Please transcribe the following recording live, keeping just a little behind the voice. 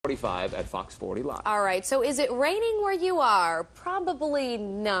6:45 at Fox 40 Live. All right, so is it raining where you are? Probably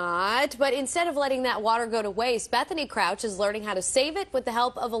not, but instead of letting that water go to waste, Bethany Crouch is learning how to save it with the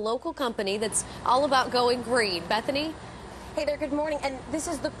help of a local company that's all about going green. Bethany? Hey there, good morning. And this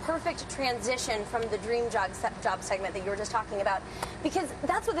is the perfect transition from the dream job segment that you were just talking about, because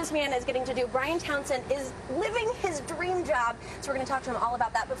that's what this man is getting to do. Brian Townsend is living his dream job, so we're going to talk to him all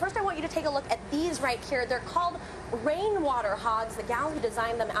about that. But first I want you to take a look at these right here. They're called Rainwater Hogs. The gal who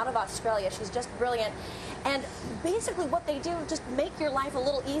designed them out of Australia, she's just brilliant. And basically what they do, just make your life a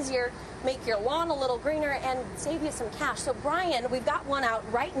little easier, make your lawn a little greener, and save you some cash. So Brian, we've got one out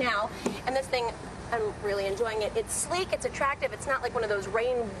right now, and this thing, I'm really enjoying it. It's sleek, it's attractive. It's not like one of those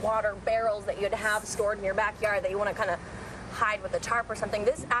rainwater barrels that you'd have stored in your backyard that you want to kind of hide with a tarp or something.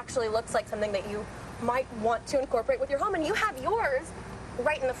 This actually looks like something that you might want to incorporate with your home, and you have yours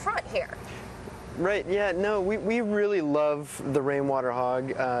right in the front here. Right, yeah, no, we really love the Rainwater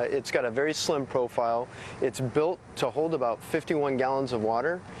Hog. It's got a very slim profile. It's built to hold about 51 gallons of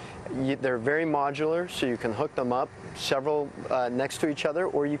water. They're very modular, so you can hook them up several next to each other,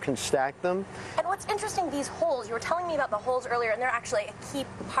 or you can stack them. And what's interesting, these holes, you were telling me about the holes earlier, and they're actually a key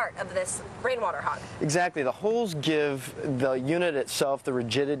part of this Rainwater Hog. Exactly. The holes give the unit itself the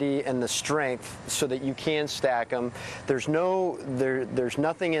rigidity and the strength so that you can stack them. There's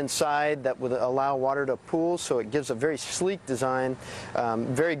nothing inside that would allow water to pool, so it gives a very sleek design,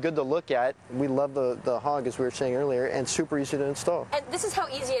 very good to look at. We love the Hog, as we were saying earlier, and super easy to install. And this is how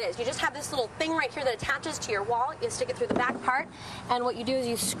easy it is. You just have this little thing right here that attaches to your wall. You stick it through the back part, and what you do is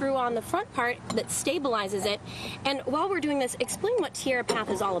you screw on the front part that stabilizes it. And while we're doing this, explain what Tierra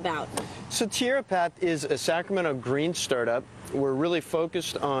Path is all about. So Tierra Path is a Sacramento green startup. We're really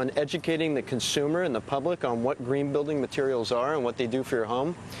focused on educating the consumer and the public on what green building materials are and what they do for your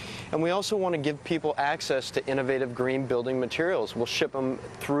home. And we also want to give people access to innovative green building materials. We'll ship them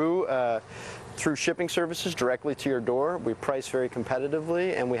through shipping services directly to your door. We price very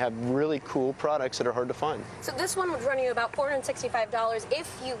competitively, and we have really cool products that are hard to find. So this one would run you about $465.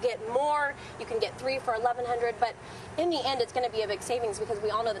 If you get more, you can get 3 for $1,100. But in the end, it's going to be a big savings, because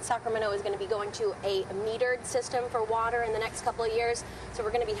we all know that Sacramento is going to be going to a metered system for water in the next couple of years. So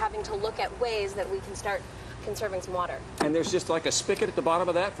we're going to be having to look at ways that we can start conserving some water. And there's just like a spigot at the bottom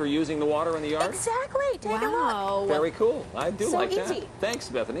of that for using the water in the yard? Exactly. Take a look. Very cool. I do like that. Easy. Thanks,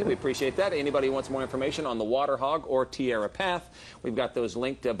 Bethany. We appreciate that. Anybody who wants more information on the Water Hog or Tierra Path, we've got those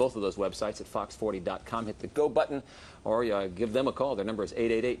linked to both of those websites at fox40.com. Hit the go button, or give them a call. Their number is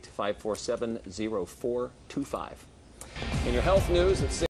 888-547-0425. In your health news, it's